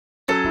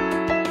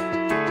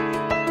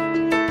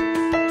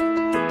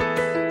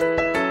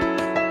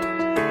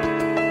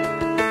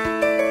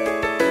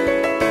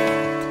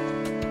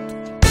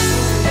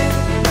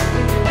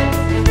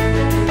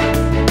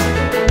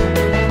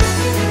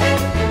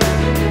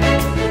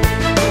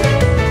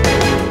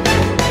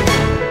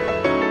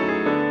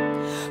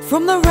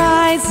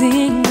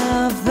rising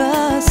of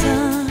the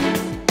sun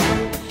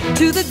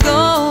to the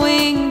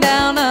going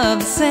down of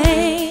the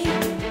same,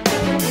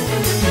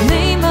 the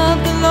name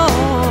of the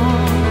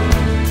Lord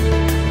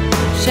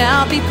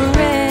shall be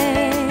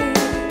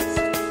praised.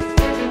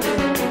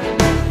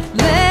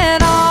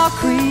 Let all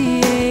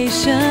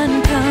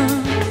creation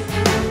come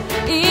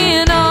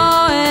in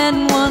awe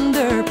and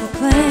wonder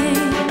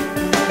proclaim,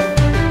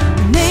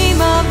 the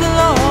name of the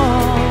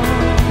Lord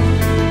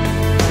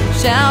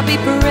shall be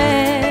praised.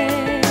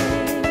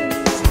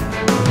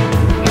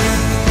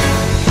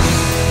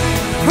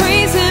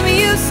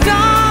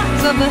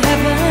 Of the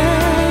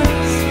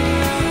heavens,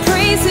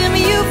 praise him,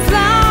 you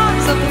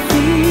flowers of the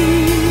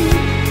field,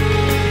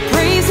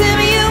 praise him,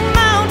 you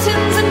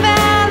mountains and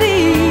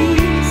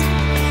valleys,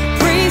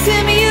 praise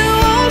him, you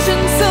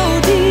oceans so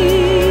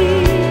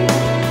deep,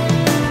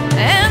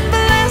 and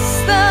bless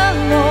the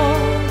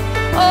Lord,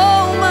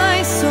 oh my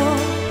soul,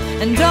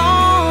 and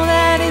all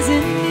that is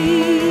in me.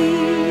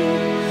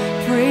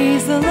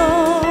 Praise the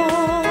Lord.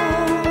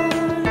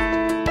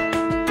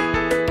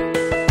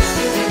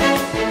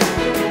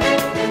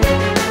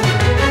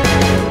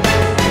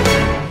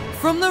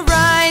 From the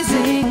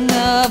rising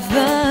of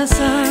the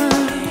sun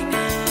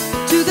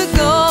to the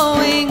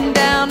going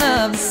down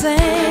of the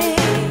same,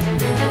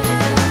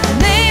 the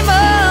name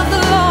of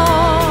the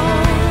Lord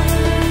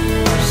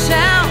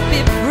shall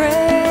be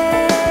praised.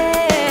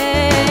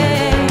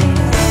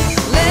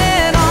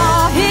 Let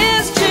all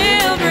his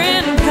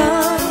children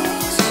come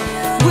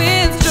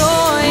with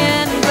joy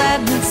and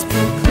gladness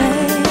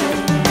proclaim,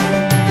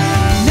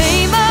 the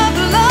name of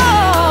the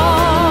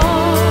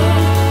Lord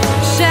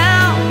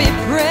shall be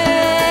praised.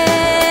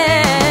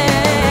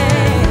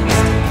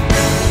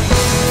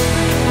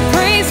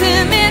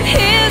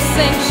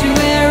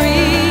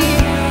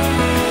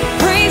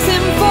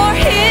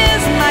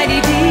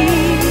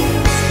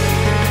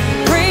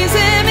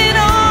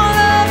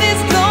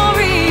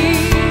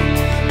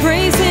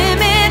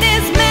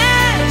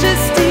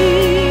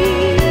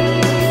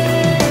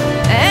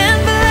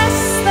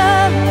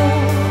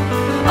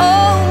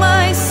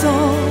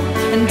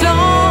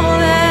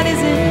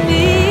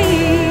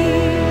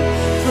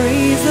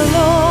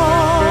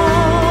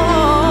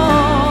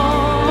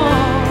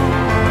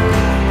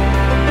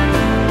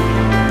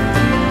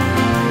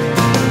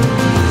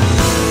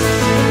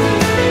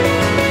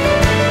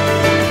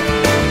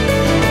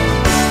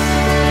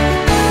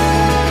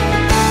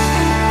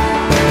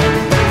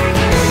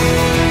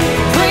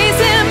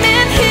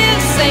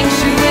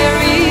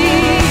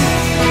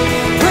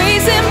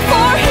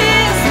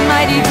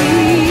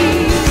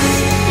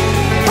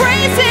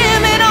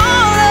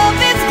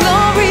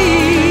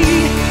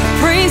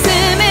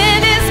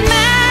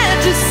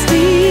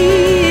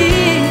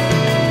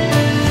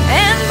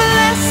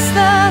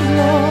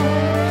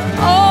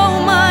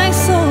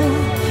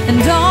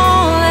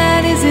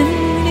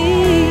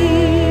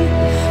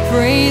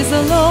 Praise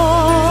the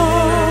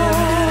Lord,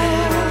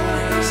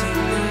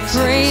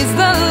 praise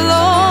the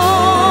Lord.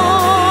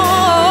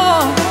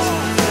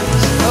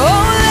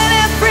 Oh, let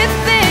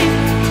everything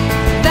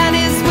that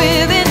is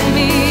within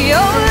me,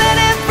 oh, let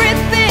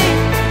everything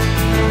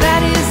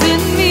that is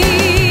in me,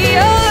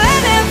 oh,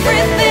 let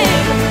everything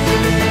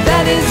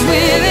that is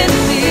within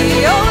me,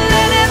 oh,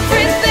 let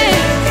everything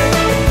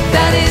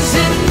that is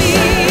in me,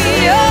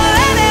 oh,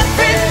 let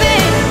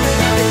everything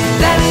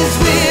that is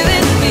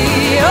within me,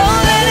 oh,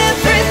 let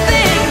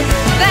everything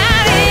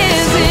that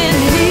is in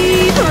me.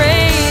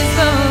 Praise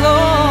the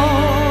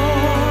Lord,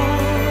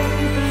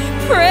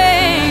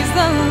 praise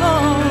the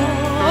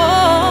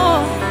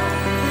Lord,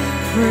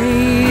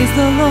 praise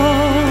the Lord.